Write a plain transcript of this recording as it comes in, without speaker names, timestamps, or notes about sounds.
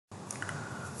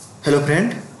Hello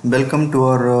friend, welcome to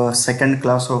our second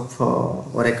class of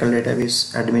Oracle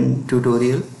Database Admin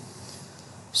tutorial.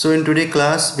 So in today's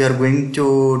class we are going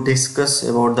to discuss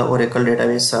about the Oracle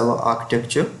Database Server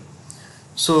architecture.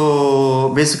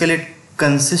 So basically it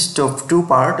consists of two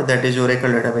parts, that is Oracle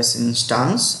Database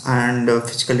Instance and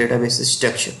Physical Database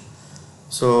Structure.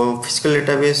 So physical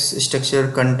database structure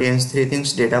contains three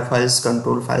things: data files,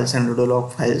 control files and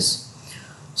log files.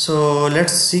 So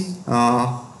let's see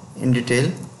in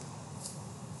detail.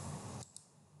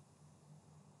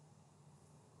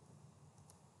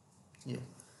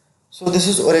 So this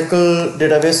is Oracle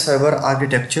Database Server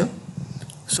architecture.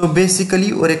 So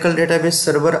basically Oracle Database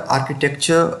Server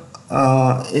architecture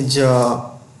is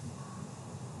a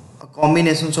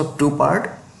combination of two parts.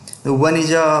 One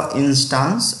is a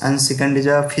instance and second is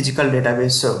a physical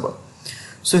database server.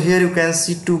 So here you can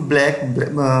see two black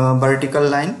vertical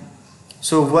line.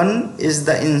 So one is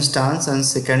the instance and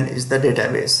second is the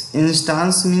database.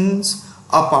 Instance means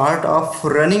a part of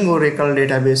running Oracle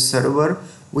Database Server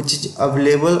which is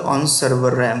available on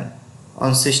server RAM,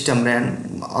 on system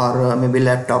RAM or maybe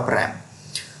laptop RAM.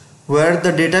 Where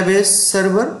the database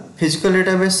server, physical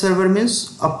database server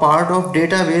means a part of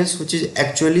database which is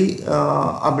actually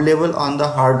available on the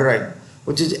hard drive,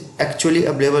 which is actually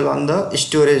available on the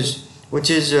storage, which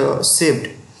is saved.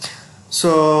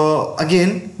 So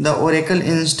again the Oracle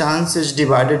instance is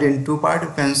divided in two parts.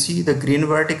 You can see the green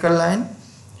vertical line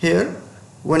here.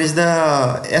 One is the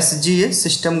SGA,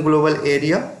 System Global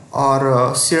Area,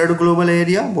 or Shared Global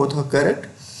Area, both are correct.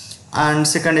 And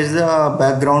second is the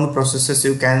background processes.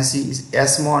 You can see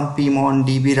SMON, PMON,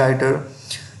 DB writer,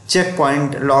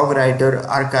 checkpoint, log writer,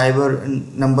 archiver,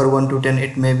 number 1 to 10,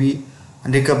 it may be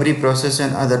recovery process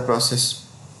and other process.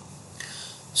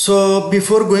 So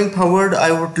before going forward,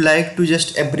 I would like to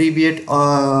just abbreviate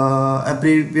all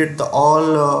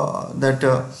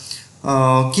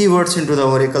keywords into the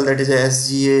Oracle, that is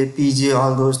SGA, PGA,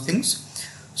 all those things.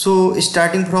 So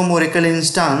starting from Oracle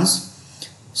instance,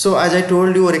 so as I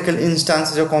told you, Oracle instance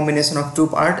is a combination of two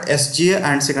parts, SGA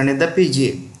and second is the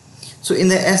PGA. So in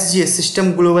the SGA,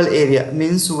 System Global Area,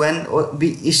 means when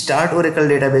we start Oracle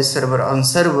Database Server on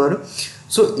server,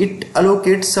 so it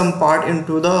allocates some part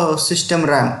into the system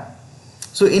RAM.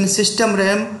 So in system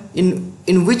RAM,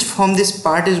 in which form this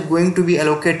part is going to be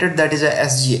allocated, that is a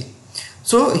SGA.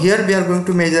 So here we are going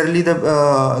to majorly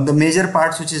the major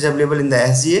parts which is available in the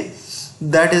SGA.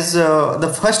 That is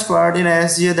the first part in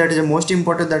SGA, that is the most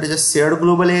important, that is a shared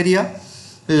global area,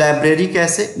 library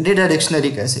cache, data dictionary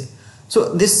cache.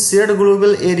 So this shared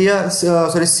global area,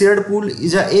 shared pool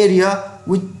is an area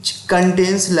which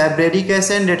contains library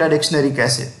cache and data dictionary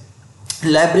cache.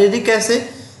 Library cache,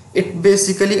 it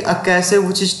basically a cache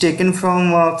which is taken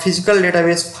from physical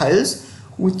database files,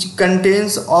 which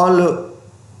contains all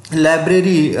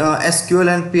library SQL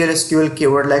and PLSQL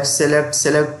keyword like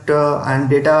select and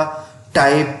data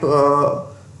type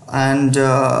and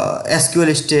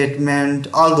SQL statement,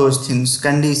 all those things,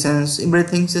 conditions,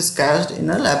 everything is cached in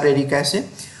a library cache.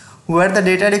 Where the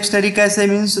data dictionary cache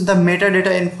means the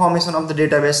metadata information of the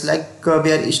database, like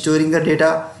we are storing the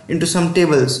data into some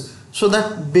tables, so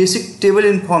that basic table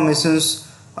informations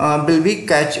will be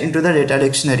cached into the data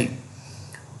dictionary.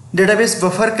 Database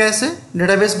buffer cache.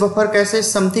 Database buffer cache is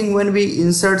something when we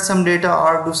insert some data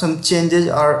or do some changes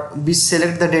or we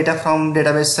select the data from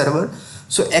database server.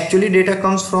 So actually data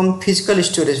comes from physical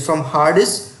storage, from hard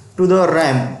disk to the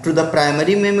RAM to the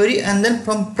primary memory, and then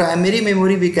from primary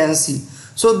memory we can see.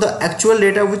 So the actual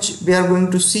data which we are going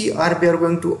to see or we are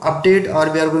going to update or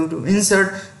we are going to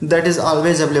insert, that is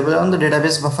always available on the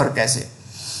database buffer cache.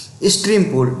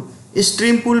 Stream pool.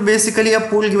 Stream pool, basically a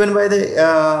pool given by the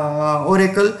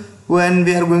Oracle when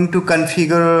we are going to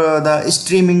configure the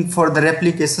streaming for the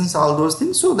replications, all those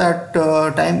things. So that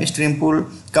time stream pool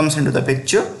comes into the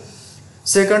picture.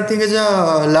 Second thing is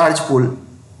a large pool.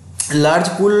 Large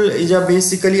pool is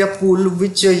basically a pool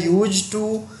which are used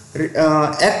to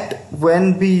act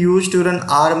when we used to run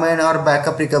RMAN or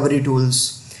backup recovery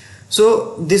tools.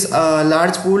 So this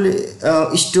large pool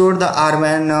store the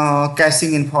RMAN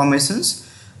caching informations.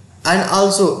 And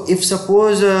also if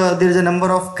suppose there is a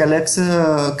number of connection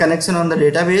on the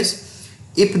database,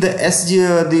 if the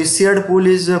the shared pool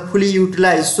is fully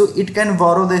utilized, so it can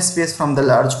borrow the space from the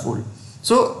large pool.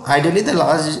 So ideally the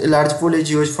large pool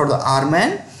is used for the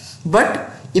RMAN,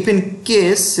 but if in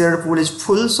case shared pool is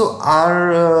full, so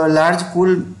our large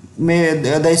pool may,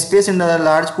 the space in the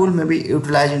large pool may be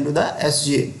utilized into the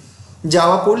SGA.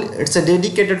 Java pool, it's a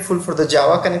dedicated pool for the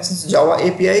Java connections, Java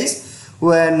APIs,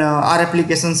 when our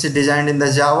applications is designed in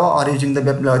the Java or using the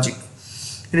web logic.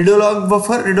 Redo log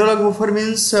buffer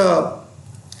means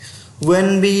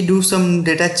when we do some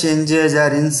data changes or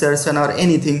insertion or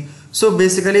anything, so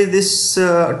basically this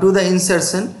do the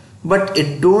insertion, but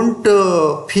it don't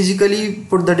physically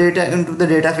put the data into the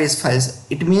database files.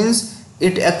 It means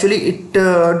it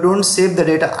don't save the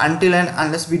data until and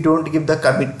unless we don't give the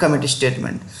commit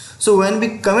statement. So when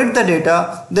we commit the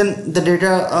data, then the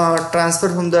data transfer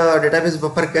from the database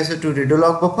buffer cache to redo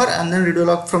log buffer, and then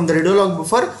from the redo log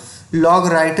buffer,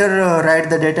 log writer write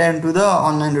the data into the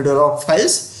online redo log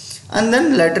files, and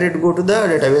then later it go to the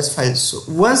database files. So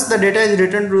once the data is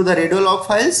written to the redo log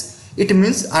files, it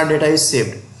means our data is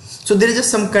saved. So there is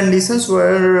just some conditions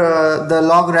where the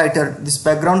log writer, this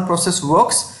background process,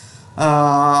 works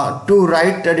to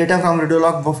write the data from redo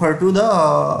log buffer to the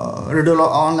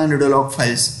online redo log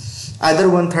files. Either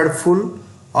 1/3 full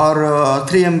or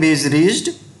 3 MB is reached,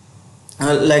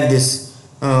 like this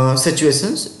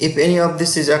situations. If any of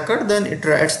this is occurred, then it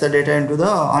writes the data into the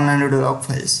online redo log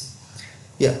files.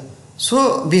 Yeah.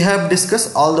 So we have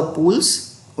discussed all the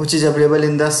pools which is available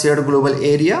in the shared global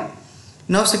area.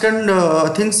 Now second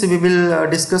things we will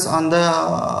discuss on the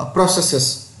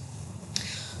processes.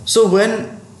 So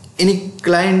when any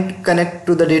client connect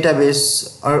to the database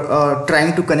or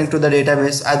trying to connect to the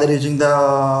database, either using the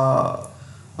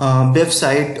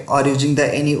website or using the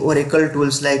any Oracle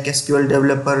tools like SQL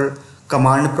Developer,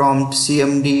 Command Prompt,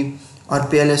 CMD, or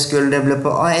PLSQL Developer,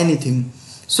 or anything.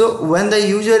 So when the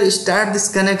user start these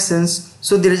connections,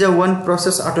 so there is a one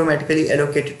process automatically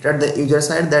allocated at the user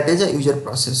side, that is a user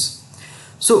process.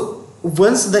 So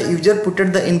once the user put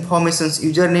the informations,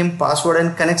 username, password,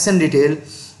 and connection detail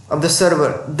of the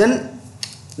server, then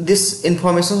this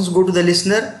informations go to the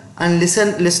listener, and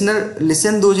listener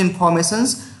listen those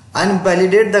informations and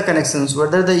validate the connections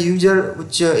whether the user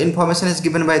which information is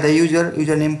given by the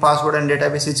username, password, and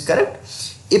database is correct.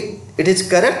 If it is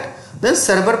correct, then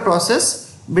server process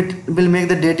will make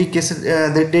the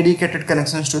dedicated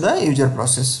connections to the user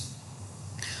process.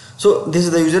 So this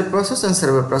is the user process and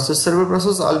server process. Server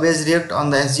process always react on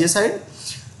the SGA side.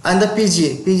 And the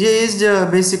PGA is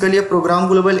basically a program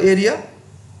global area.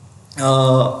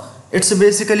 It's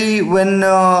basically when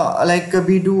like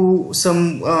we do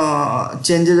some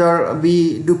changes or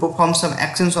we do perform some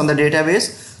actions on the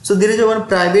database. So there is a one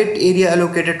private area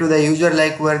allocated to the user,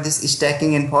 like where this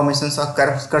stacking informations or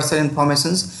cursor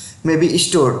informations may be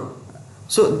stored.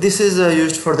 So this is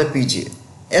used for the PGA.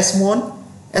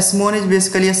 SMON is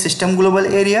basically a system global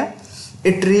area.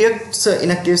 It reacts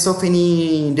in a case of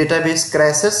any database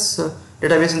crisis,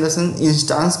 database in the sense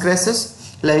instance crisis,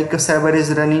 like a server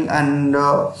is running and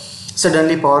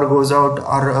suddenly power goes out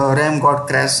or RAM got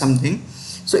crashed something.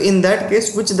 So in that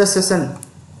case, which the session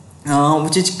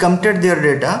which is committed their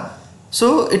data,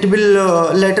 so it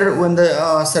will later when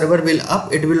the server will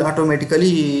up, it will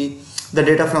automatically the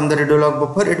data from the redo log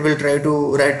buffer, it will try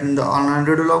to write in the online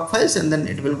redo log files, and then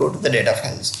it will go to the data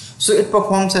files. So it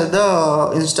performs as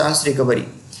the instance recovery.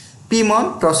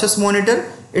 PMON, process monitor,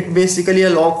 it basically a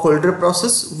log holder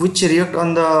process which react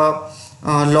on the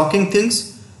locking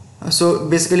things. So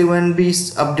basically when we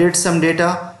update some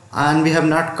data and we have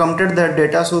not committed that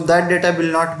data, so that data will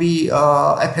not be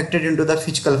affected into the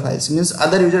physical files, means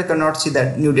other user cannot see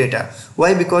that new data.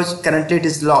 Why? Because currently it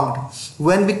is logged.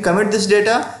 When we commit this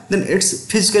data, then it's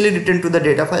physically written to the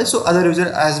data file, so other user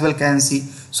as well can see.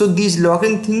 So these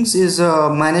logging things is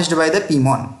managed by the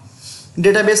PMON.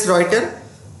 Database writer.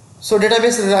 So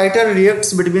database writer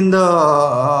reacts between the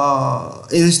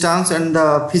instance and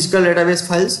the physical database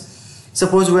files.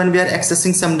 Suppose when we are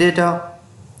accessing some data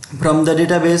from the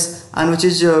database and which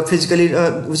is physically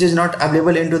which is not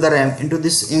available into the RAM, into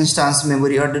this instance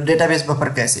memory or the database buffer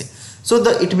cache. So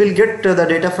it will get the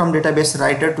data from database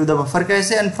writer to the buffer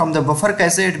cache, and from the buffer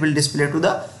cache it will display to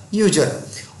the user.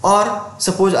 Or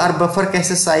suppose our buffer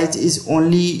cache size is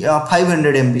only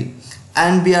 500 MB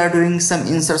and we are doing some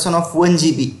insertion of 1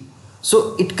 GB.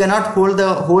 So it cannot hold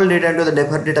the whole data into the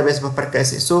database buffer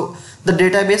cache. So the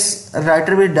database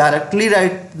writer will directly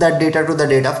write that data to the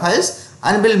data files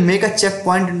and will make a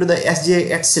checkpoint into the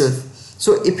SGA itself.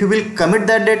 So if you will commit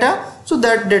that data, so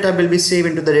that data will be saved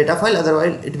into the data file,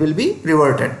 otherwise it will be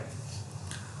reverted.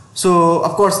 So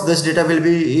of course this data will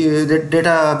be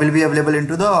available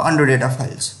into the undo data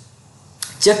files.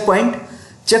 Checkpoint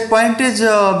is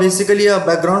basically a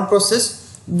background process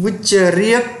which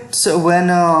reacts when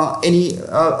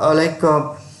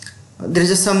there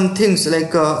is some things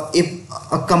like if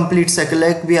a complete cycle,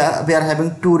 like we are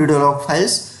having two redo log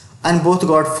files and both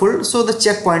got full, so the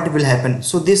checkpoint will happen.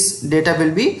 So this data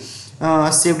will be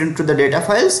saved into the data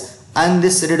files, and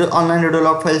this online redo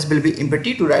log files will be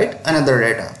empty to write another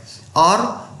data.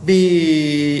 Or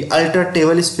be alter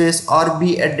table space, or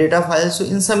be add data files. So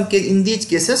in these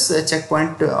cases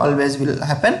checkpoint always will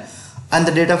happen, and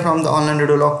the data from the online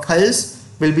redo log files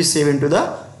will be saved into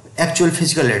the actual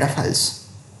physical data files.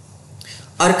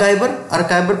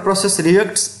 Archiver process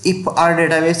reacts if our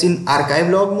database in archive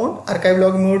log mode. Archive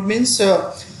log mode means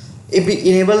if we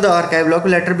enable the archive log,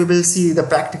 later we will see the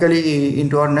practically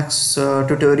into our next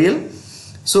tutorial.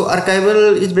 So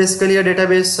archival is basically a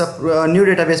database, new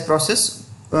database process.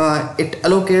 It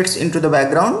allocates into the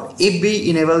background if we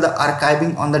enable the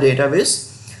archiving on the database.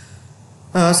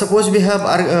 Suppose we have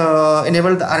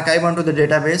enabled the archive onto the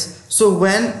database. So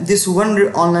when this one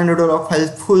online redo log file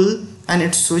is full and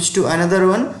it switched to another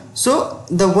one, so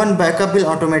the one backup will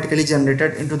automatically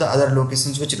generated into the other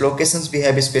locations, which locations we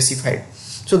have specified.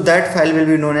 So that file will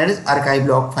be known as archive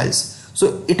log files.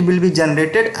 So it will be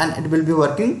generated and it will be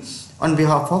working on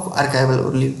behalf of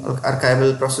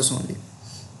archival process only.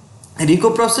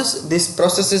 Reco process, this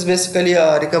process is basically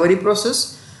a recovery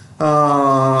process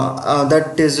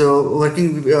that is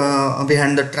working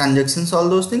behind the transactions, all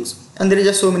those things. And there is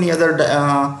just so many other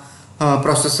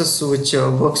processes which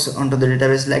works onto the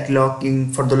database, like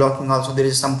locking. For the locking also there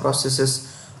is some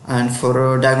processes, and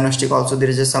for diagnostic also there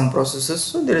is some processes.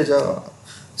 So there is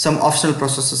some optional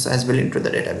processes as well into the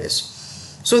database.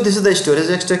 So this is the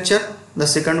storage structure. The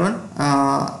second one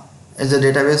is a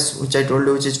database which I told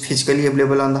you, which is physically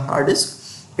available on the hard disk.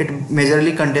 It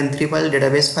majorly contains 3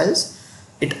 database files.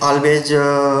 It always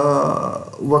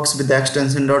works with the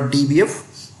extension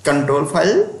 .dbf control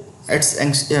file. Its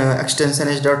extension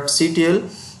is .ctl,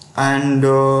 and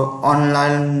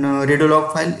online redo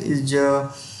log file is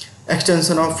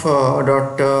extension of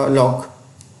 .log.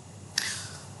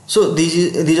 So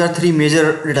these are 3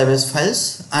 major database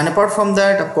files, and apart from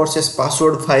that, of course, is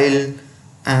password file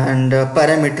and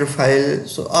parameter file.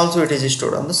 So also it is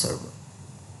stored on the server.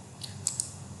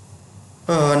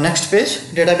 Next page,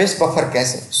 database buffer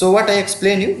cache. So what I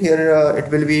explain you here,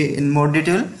 it will be in more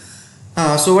detail.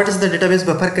 So what is the database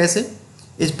buffer cache?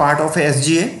 Is part of a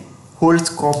SGA, holds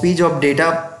copies of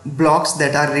data blocks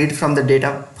that are read from the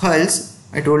data files.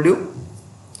 I told you,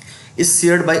 is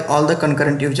shared by all the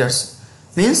concurrent users.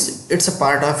 Means it's a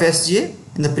part of SGA.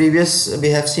 In the previous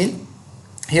we have seen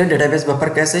here database buffer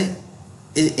cache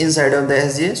is inside of the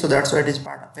SGA, so that's why it is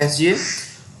part of SGA.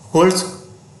 Holds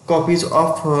copies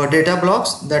of data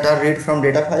blocks that are read from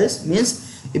data files. Means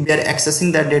if we are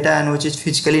accessing that data and which is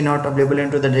physically not available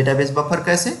into the database buffer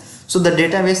cache, so the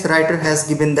database writer has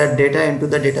given that data into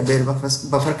the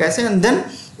database buffer cache, and then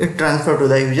it transferred to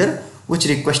the user which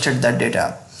requested that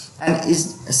data, and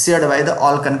is shared by the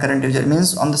all concurrent user.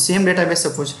 Means on the same database,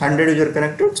 suppose 100 user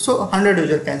connected, so 100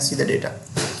 user can see the data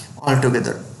all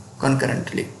together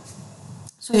concurrently.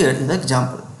 So here is the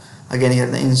example. Again here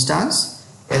the instance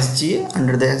SGA,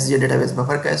 under the SGA database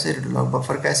buffer cache, redo log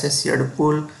buffer cache, shared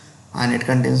pool, and it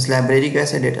contains library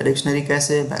cache, data dictionary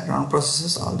cache, background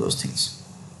processes, all those things.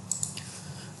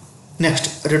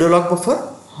 Next, redo log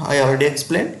buffer, I already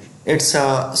explained. It's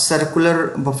a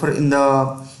circular buffer in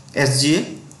the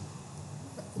SGA.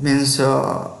 Means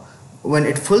when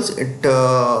it fills, it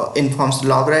informs the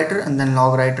log writer, and then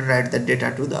log writer write the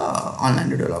data to the online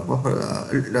redo log buffer,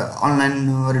 online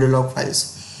redo log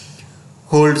files.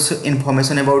 Holds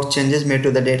information about changes made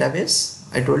to the database.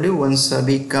 I told you, once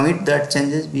we commit that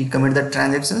changes, we commit the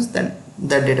transactions, then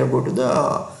that data go to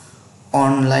the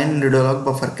online redo log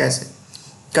buffer cache.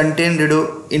 Contain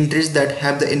redo entries that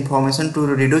have the information to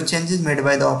redo changes made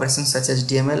by the operations such as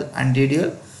DML and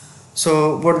DDL.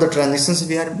 So what the transactions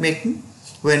we are making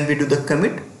when we do the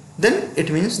commit, then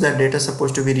it means that data is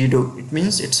supposed to be redo. It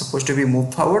means it's supposed to be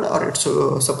moved forward, or it's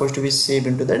supposed to be saved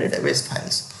into the database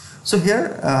files. So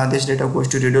here this data goes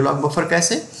to redo log buffer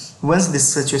cache. Once this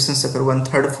situations occur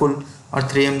 1/3 full or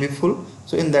 3 MB full,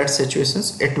 so in that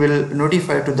situations it will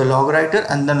notify to the log writer,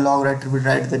 and then log writer will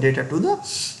write the data to the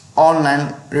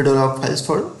online redo log files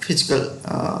for physical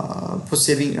for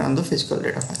saving on the physical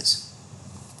data files.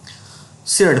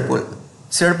 Shared pool.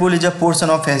 Shared pool is a portion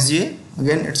of SGA.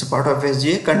 Again, it's a part of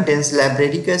SGA. Contains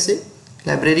library cache.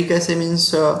 Library cache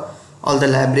means all the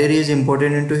libraries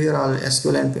imported into here, all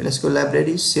SQL and PLSQL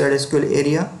libraries. Shared SQL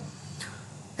area.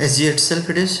 SGA itself,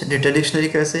 it is data dictionary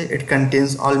cache. It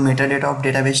contains all metadata of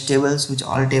database tables, which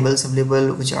all tables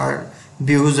available, which are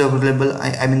views available.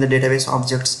 I mean the database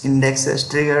objects, indexes,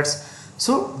 triggers.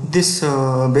 So this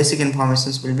basic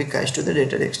informations will be cached to the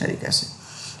data dictionary cache.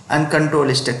 And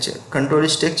control structure. Control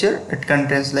structure, it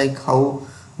contains like how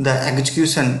the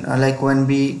execution, like when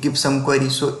we give some query,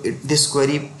 so this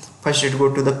query first it go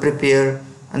to the prepare,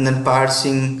 and then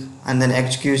parsing, and then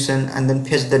execution, and then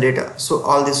fetch the data. So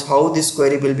all this, how this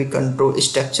query will be control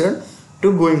structured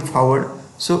to going forward.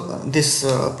 So this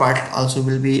part also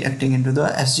will be acting into the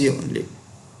SGA only.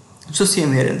 So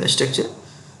same here in the structure,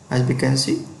 as we can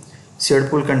see,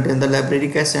 shared pool contains the library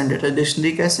cache and data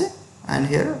dictionary cache, and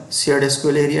here shared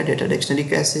SQL area, data dictionary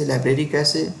cache, library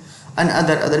cache, and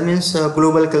other means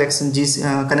global connection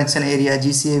connection area,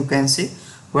 GCA you can say,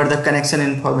 where the connection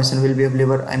information will be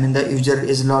available. I mean the user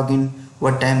is login,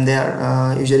 what time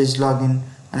their user is login,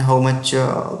 and how much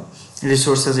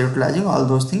resources utilizing, all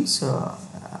those things.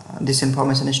 This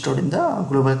information is stored in the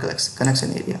global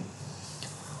connection area.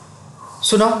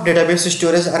 So now database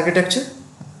storage architecture.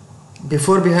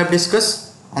 Before we have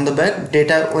discussed on the back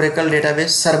Oracle database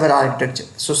server architecture.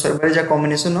 So server is a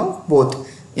combination of both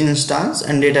instance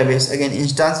and database. Again,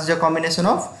 instance is a combination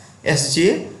of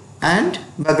SGA and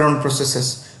background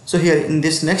processes. So here in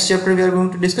this next chapter we are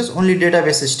going to discuss only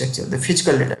database structure, the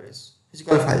physical database,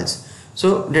 physical files.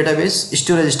 So database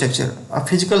storage structure, a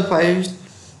physical file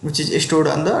which is stored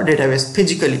on the database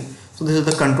physically. So this is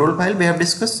the control file we have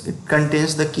discussed. It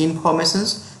contains the key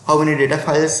informations, how many data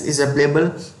files is available,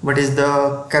 what is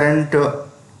the current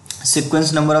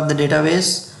sequence number of the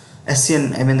database,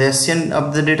 SCN, I mean the SCN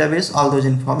of the database, all those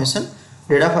information.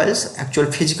 Data files, actual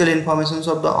physical informations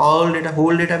of the all data,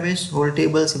 whole database, whole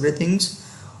tables, everything's.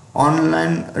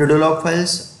 Online redo-log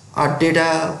files are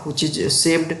data which is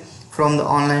saved from the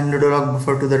online redo-log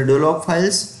buffer to the redo-log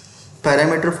files.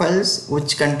 Parameter files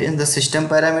which contain the system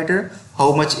parameter,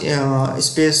 how much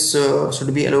space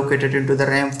should be allocated into the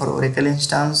RAM for Oracle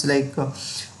instance, like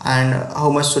and how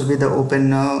much should be the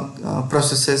open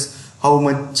processes, how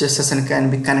much session can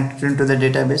be connected into the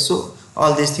database. So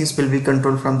all these things will be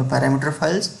controlled from the parameter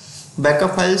files.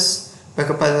 Backup files,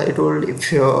 I told,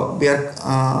 if we are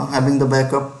having the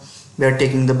backup, we are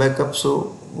taking the backup,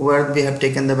 so where we have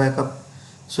taken the backup,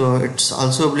 so it's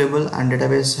also available, and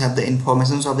database have the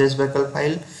informations of this backup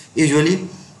file. Usually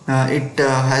it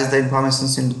has the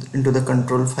informations into the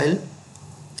control file.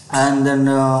 And then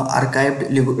archived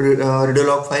redo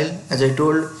log file, as I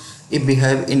told, if we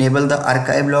have enabled the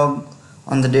archive log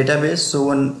on the database, so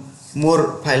one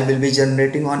more file will be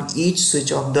generating on each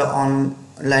switch of the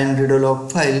online redo log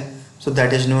file, so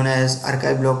that is known as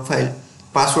archive log file.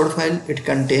 Password file, it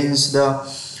contains the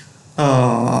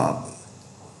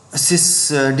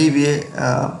sysdba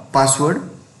password,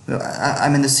 I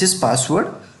mean the sys password,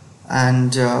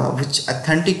 and which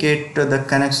authenticate the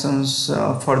connections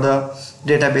for the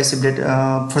database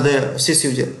for the sys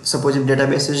user. Suppose if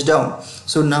database is down,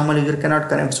 so normal user cannot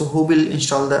connect, so who will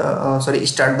install the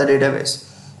start the database?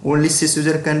 Only sys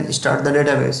user can start the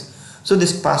database. So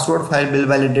this password file will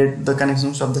validate the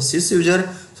connections of the sys user,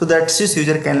 so that sys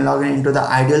user can log in into the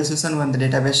ideal session when the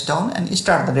database is down and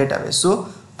start the database, so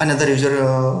another user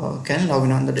can log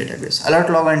in on the database. Alert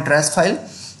log and trace file,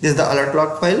 this is the alert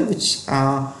log file which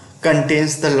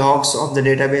contains the logs of the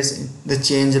database, the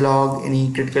change log,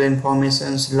 any critical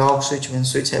informations, log switch, when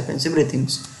switch happens, everything.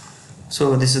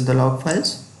 So this is the log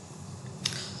files.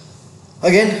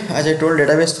 Again, as I told,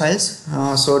 database files.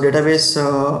 So database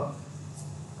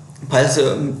files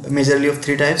majorly of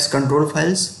three types. Control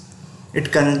files,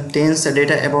 it contains the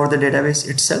data about the database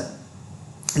itself,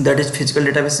 that is physical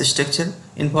database structure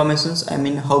informations, I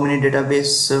mean how many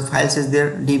database files is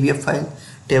there, DBF file,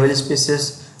 table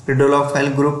spaces, redo log file,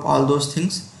 group, all those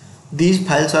things. These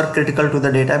files are critical to the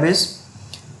database.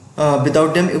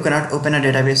 Without them you cannot open a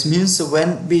database. Means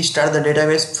when we start the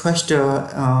database, first the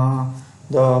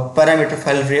parameter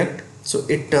file react, so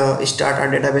it start our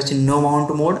database in no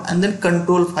mount mode, and then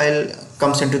control file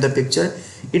comes into the picture.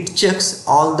 It checks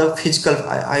all the physical,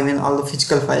 I mean all the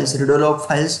physical files, redo log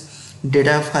files,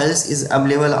 data files is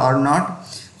available or not.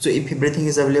 So if everything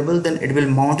is available, then it will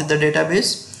mount the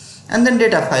database. And then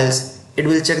data files, it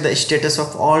will check the status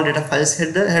of all data files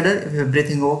header. If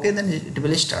everything okay, then it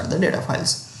will start the data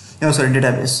files,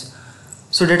 database.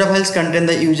 So data files contain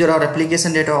the user or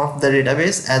application data of the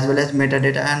database as well as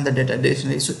metadata and the data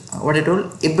dictionary. So what I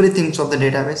told, everything of the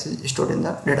database is stored in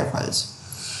the data files.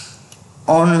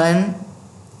 Online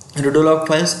redo log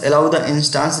files allow the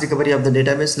instance recovery of the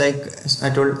database, like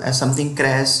I told, as something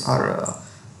crash or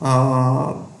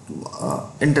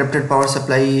interrupted power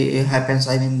supply happens,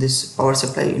 I mean this power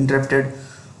supply interrupted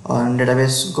and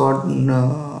database got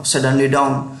suddenly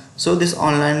down. So this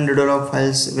online redo log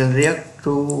files will react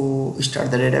to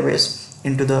start the database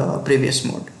into the previous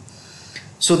mode,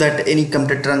 so that any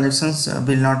completed transactions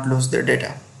will not lose their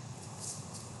data.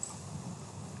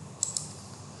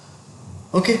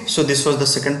 Okay, so this was the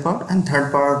second part, and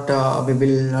third part we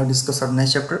will discuss our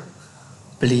next chapter.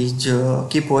 Please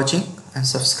keep watching and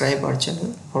subscribe our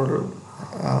channel for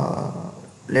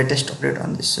latest update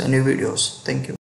on this new videos. Thank you.